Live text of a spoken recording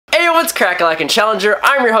Hey, what's crackalackin' Challenger?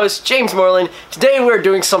 I'm your host, James Morelan. Today we're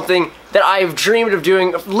doing something that I've dreamed of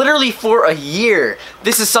doing literally for a year.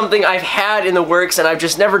 This is something I've had in the works and I've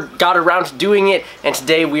just never got around to doing it, and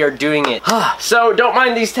today we are doing it. So don't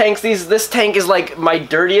mind these tanks. This tank is like my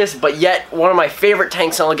dirtiest, but yet one of my favorite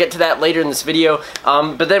tanks, and I'll get to that later in this video.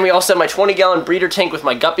 But then we also have my 20-gallon breeder tank with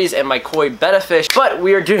my guppies and my koi betta fish, but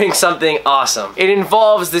we are doing something awesome. It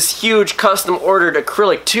involves this huge custom-ordered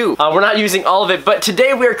acrylic tube. We're not using all of it, but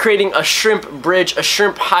today we are creating a shrimp bridge, a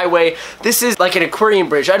shrimp highway. This is like an aquarium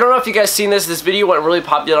bridge. I don't know if you guys seen this. This video went really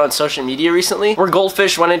popular on social media recently, where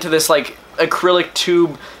goldfish went into this like acrylic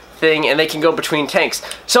tube thing and they can go between tanks.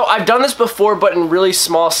 So I've done this before, but in really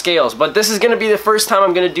small scales, but this is going to be the first time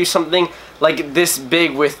I'm going to do something like this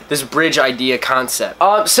big with this bridge idea concept.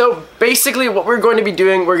 So basically what we're going to be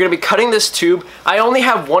doing, we're going to be cutting this tube. I only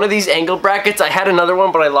have one of these angle brackets. I had another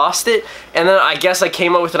one, but I lost it, and then I guess I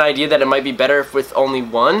came up with an idea that it might be better with only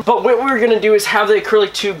one. But what we're going to do is have the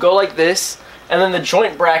acrylic tube go like this, and then the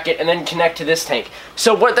joint bracket, and then connect to this tank.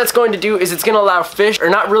 So what that's going to do is it's going to allow fish, or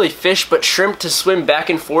not really fish, but shrimp to swim back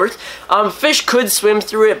and forth. Fish could swim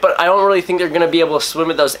through it, but I don't really think they're going to be able to swim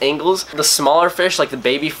at those angles. The smaller fish, like the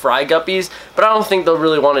baby fry guppies, but I don't think they'll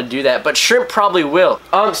really want to do that, but shrimp probably will.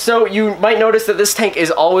 So you might notice that this tank is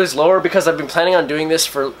always lower because I've been planning on doing this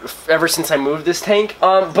for ever since I moved this tank.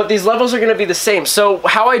 But these levels are going to be the same. So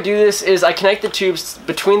how I do this is I connect the tubes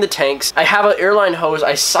between the tanks. I have an airline hose.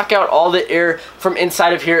 I suck out all the air from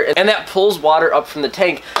inside of here, and that pulls water up from the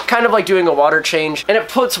tank, kind of like doing a water change, and it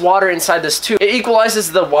puts water inside this tube. It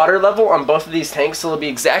equalizes the water level on both of these tanks, so it'll be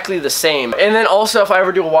exactly the same. And then also, if I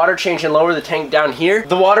ever do a water change and lower the tank down here,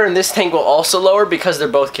 the water in this tank will also lower because they're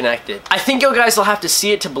both connected. I think you guys will have to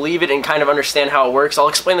see it to believe it and kind of understand how it works. I'll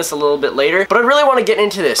explain this a little bit later, but I really want to get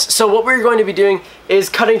into this. So what we're going to be doing is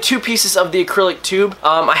cutting two pieces of the acrylic tube.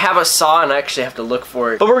 I have a saw and I actually have to look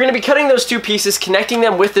for it, but we're going to be cutting those two pieces, connecting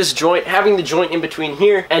them with this joint, having the joint in between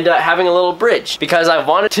here, and having a little bridge, because I've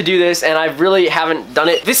wanted to do this and I really haven't done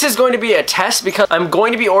it. This is going to be a test because I'm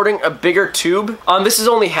going to be ordering a bigger tube. This is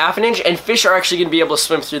only half an inch, and fish are actually going to be able to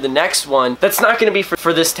swim through the next one. That's not going to be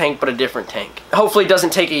for this tank, but a different tank. Hopefully it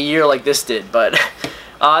doesn't take a year like this did, but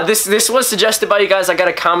this was suggested by you guys. I got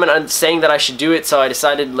a comment on saying that I should do it, so I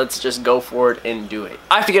decided let's just go for it and do it.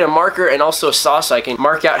 I have to get a marker and also a saw so I can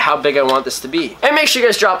mark out how big I want this to be. And make sure you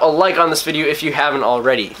guys drop a like on this video if you haven't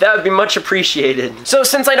already. That would be much appreciated. So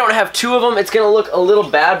since I don't have two of them, it's gonna look a little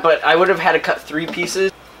bad, but I would have had to cut 3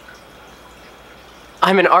 pieces.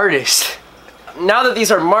 I'm an artist. Now that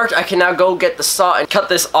these are marked, I can now go get the saw and cut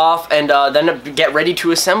this off, and then get ready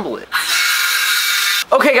to assemble it.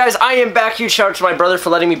 Okay guys, I am back. Huge shout out to my brother for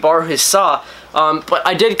letting me borrow his saw. But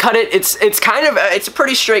I did cut it. It's a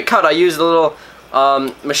pretty straight cut. I used a little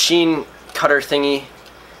machine cutter thingy.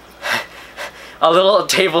 A little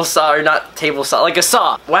table saw, or not table saw, like a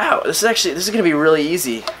saw. Wow, this is gonna be really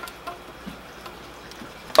easy.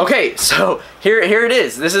 Okay, so here it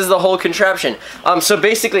is. This is the whole contraption. So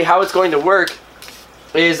basically how it's going to work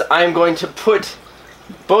is I'm going to put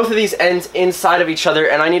both of these ends inside of each other,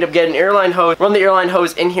 and I need to get an airline hose, run the airline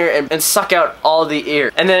hose in here, and suck out all the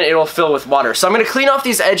air, and then it'll fill with water. So I'm going to clean off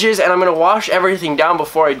these edges, and I'm going to wash everything down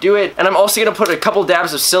before I do it, and I'm also going to put a couple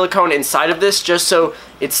dabs of silicone inside of this just so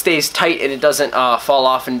it stays tight and it doesn't fall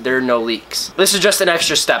off and there are no leaks. This is just an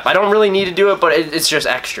extra step. I don't really need to do it, but it's just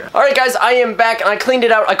extra. Alright guys, I am back and I cleaned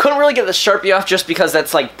it out. I couldn't really get the Sharpie off just because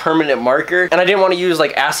that's like permanent marker, and I didn't want to use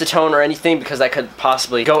like acetone or anything because that could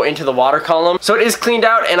possibly go into the water column. So it is cleaned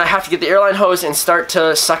out, and I have to get the airline hose and start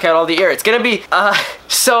to suck out all the air. It's gonna be,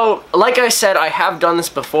 so like I said, I have done this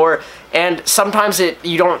before, and sometimes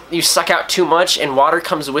you suck out too much and water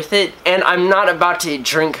comes with it, and I'm not about to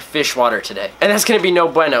drink fish water today, and that's gonna be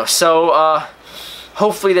no bueno. So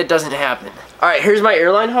hopefully that doesn't happen. Alright, here's my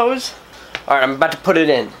airline hose. Alright, I'm about to put it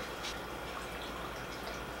in.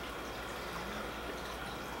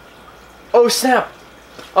 Oh snap.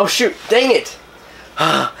 Oh shoot, dang it.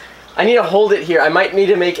 I need to hold it here. I might need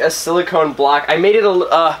to make a silicone block. I made it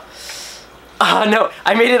no,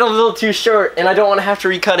 I made it a little too short, and I don't want to have to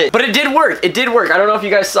recut it. But it did work. It did work. I don't know if you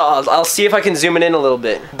guys saw. I'll see if I can zoom it in a little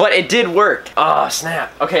bit. But it did work. Oh,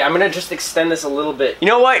 snap. Okay, I'm gonna just extend this a little bit. You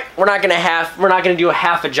know what? We're not gonna do a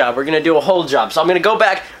half a job. We're gonna do a whole job. So I'm gonna go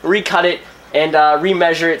back, recut it, and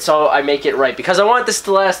remeasure it so I make it right. Because I want this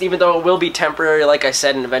to last, even though it will be temporary, like I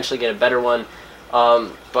said, and eventually get a better one.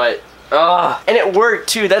 And it worked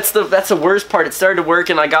too. That's the worst part. It started to work,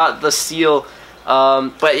 and I got the seal.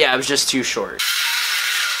 But yeah, it was just too short.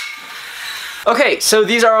 Okay, so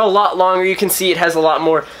these are a lot longer. You can see it has a lot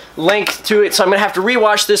more link to it, so I'm gonna have to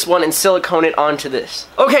rewash this one and silicone it onto this.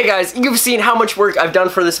 Okay guys, you've seen how much work I've done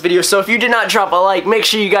for this video, so if you did not drop a like, make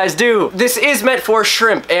sure you guys do. This is meant for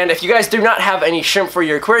shrimp, and if you guys do not have any shrimp for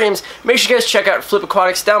your aquariums, make sure you guys check out Flip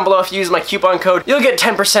Aquatics down below. If you use my coupon code, you'll get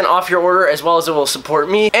 10% off your order, as well as it will support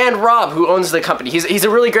me and Rob, who owns the company. He's a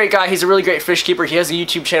really great guy. He's a really great fish keeper. He has a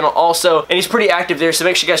YouTube channel also, and he's pretty active there, so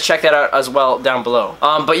make sure you guys check that out as well down below.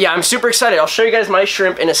 But yeah, I'm super excited. I'll show you guys my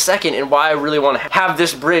shrimp in a second and why I really want to have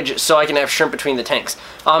this bridge so I can have shrimp between the tanks.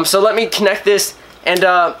 So let me connect this, and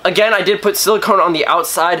again, I did put silicone on the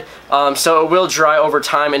outside, so it will dry over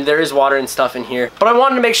time, and there is water and stuff in here. But I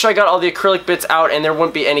wanted to make sure I got all the acrylic bits out and there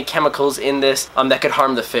wouldn't be any chemicals in this that could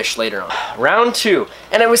harm the fish later on. Round 2,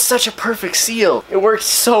 and it was such a perfect seal. It worked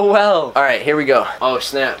so well. All right, here we go. Oh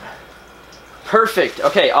snap. Perfect.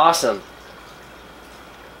 Okay, awesome.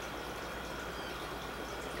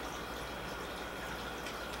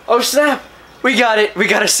 Oh snap! We got it! We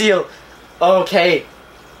got a seal! Okay.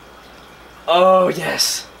 Oh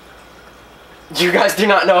yes. You guys do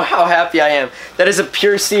not know how happy I am. That is a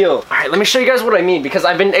pure seal. Alright, let me show you guys what I mean, because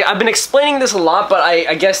I've been explaining this a lot, but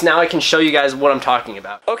I guess now I can show you guys what I'm talking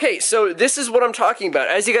about. Okay, so this is what I'm talking about.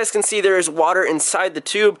 As you guys can see, there is water inside the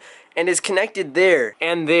tube and is connected there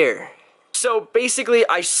and there. So basically,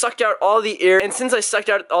 I sucked out all the air, and since I sucked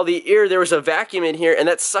out all the air, there was a vacuum in here, and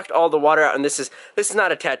that sucked all the water out. And this is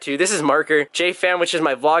not a tattoo. This is marker. JFam, which is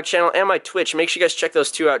my vlog channel, and my Twitch. Make sure you guys check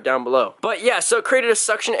those two out down below. But yeah, so it created a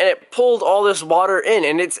suction, and it pulled all this water in,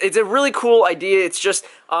 and it's a really cool idea. It's just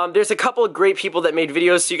there's a couple of great people that made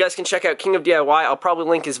videos, so you guys can check out King of DIY. I'll probably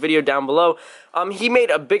link his video down below. He made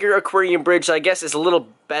a bigger aquarium bridge that I guess is a little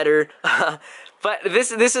better. But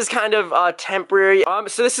this is kind of temporary.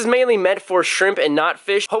 So this is mainly meant for shrimp and not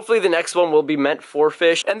fish. Hopefully the next one will be meant for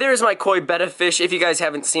fish. And there's my koi betta fish, if you guys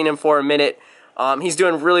haven't seen him for a minute. He's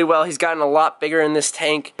doing really well. He's gotten a lot bigger in this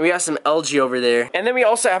tank. We have some algae over there. And then we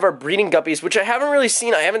also have our breeding guppies, which I haven't really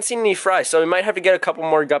seen. I haven't seen any fry, so we might have to get a couple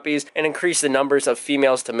more guppies and increase the numbers of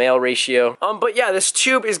females to male ratio. But yeah, this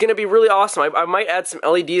tube is going to be really awesome. I might add some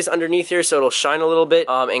LEDs underneath here so it'll shine a little bit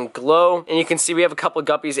and glow. And you can see we have a couple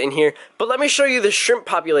guppies in here. But let me show you the shrimp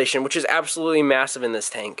population, which is absolutely massive in this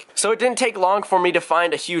tank. So it didn't take long for me to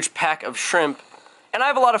find a huge pack of shrimp. And I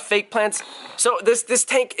have a lot of fake plants, so this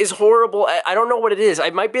tank is horrible. I don't know what it is.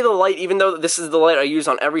 It might be the light, even though this is the light I use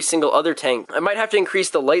on every single other tank. I might have to increase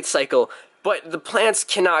the light cycle, but the plants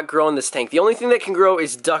cannot grow in this tank. The only thing that can grow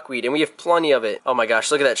is duckweed, and we have plenty of it. Oh my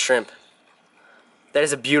gosh, look at that shrimp. That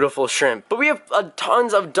is a beautiful shrimp. But we have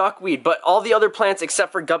tons of duckweed, but all the other plants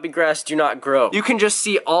except for guppy grass do not grow. You can just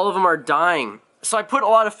see all of them are dying. So I put a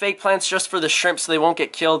lot of fake plants just for the shrimp so they won't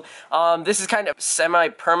get killed. This is kind of a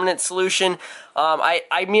semi-permanent solution.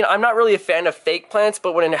 I mean, I'm not really a fan of fake plants,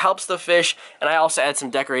 but when it helps the fish, and I also add some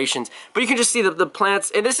decorations. But you can just see the plants,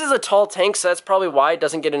 and this is a tall tank, so that's probably why it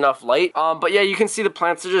doesn't get enough light. But yeah, you can see the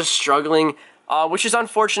plants are just struggling. Which is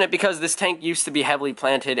unfortunate because this tank used to be heavily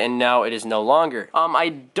planted and now it is no longer. I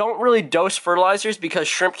don't really dose fertilizers because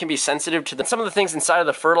shrimp can be sensitive to some of the things inside of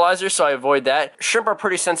the fertilizer, so I avoid that. Shrimp are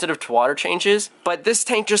pretty sensitive to water changes, but this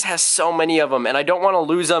tank just has so many of them and I don't want to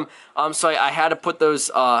lose them, so I had to put those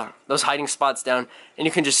hiding spots down, and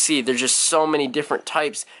you can just see there's just so many different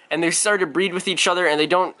types, and they start to breed with each other, and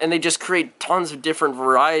they just create tons of different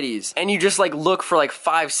varieties. And you just like look for like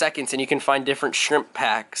 5 seconds and you can find different shrimp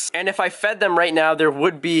packs. And if I fed them right now, there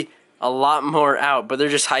would be a lot more out, but they're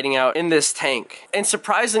just hiding out in this tank. And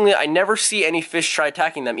surprisingly, I never see any fish try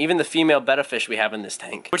attacking them, even the female betta fish we have in this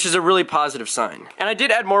tank, which is a really positive sign. And I did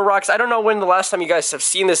add more rocks. I don't know when the last time you guys have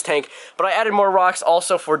seen this tank, but I added more rocks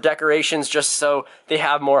also for decorations, just so they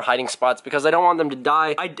have more hiding spots, because I don't want them to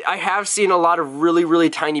die. I have seen a lot of really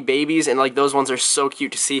tiny babies, and like those ones are so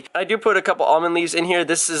cute to see. I do put a couple almond leaves in here.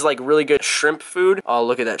 This is like really good shrimp food. Oh,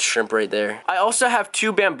 look at that shrimp right there. I also have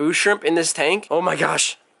 2 bamboo shrimp in this tank. Oh my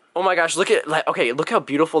gosh. Oh my gosh, look at, like, okay, look how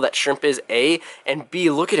beautiful that shrimp is, A, and B,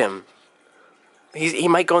 look at him. He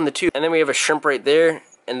might go in the tube. And then we have a shrimp right there,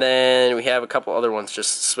 and then we have a couple other ones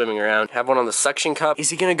just swimming around. Have one on the suction cup. Is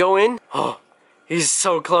he gonna go in? Oh, he's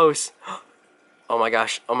so close. Oh my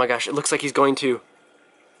gosh, it looks like he's going to.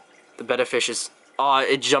 The betta fish is, oh,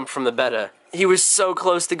 it jumped from the betta. He was so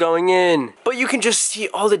close to going in. But you can just see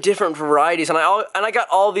all the different varieties, and I got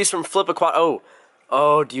all these from Flip Aquatics.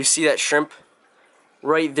 Oh, do you see that shrimp?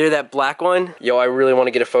 Right there, that black one. Yo, I really want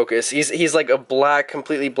to get a focus. He's like a black,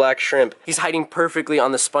 completely black shrimp. He's hiding perfectly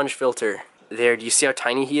on the sponge filter. There, do you see how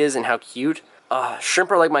tiny he is and how cute? Shrimp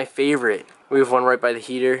are like my favorite. We have one right by the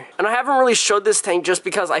heater. And I haven't really showed this tank just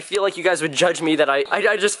because I feel like you guys would judge me that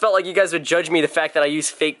I just felt like you guys would judge me the fact that I use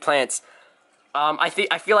fake plants. I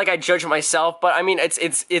feel like I judge myself, but I mean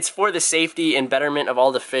it's for the safety and betterment of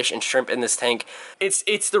all the fish and shrimp in this tank.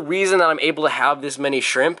 It's the reason that I'm able to have this many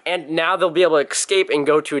shrimp, and now they'll be able to escape and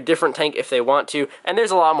go to a different tank if they want to. And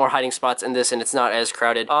there's a lot more hiding spots in this, and it's not as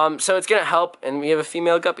crowded. So it's gonna help, and we have a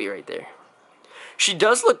female guppy right there. She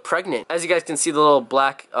does look pregnant, as you guys can see the little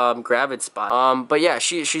black gravid spot. But yeah,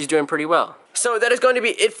 she's doing pretty well. So that is going to be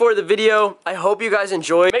it for the video. I hope you guys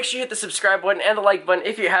enjoyed. Make sure you hit the subscribe button and the like button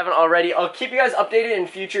if you haven't already. I'll keep you guys updated in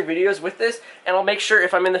future videos with this, and I'll make sure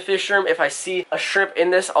if I'm in the fish room, if I see a shrimp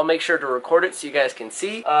in this, I'll make sure to record it so you guys can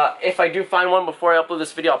see. If I do find one before I upload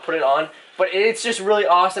this video, I'll put it on. But it's just really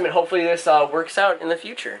awesome, and hopefully this works out in the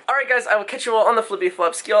future. Alright guys, I will catch you all on the flippy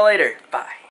flop. See you all later. Bye.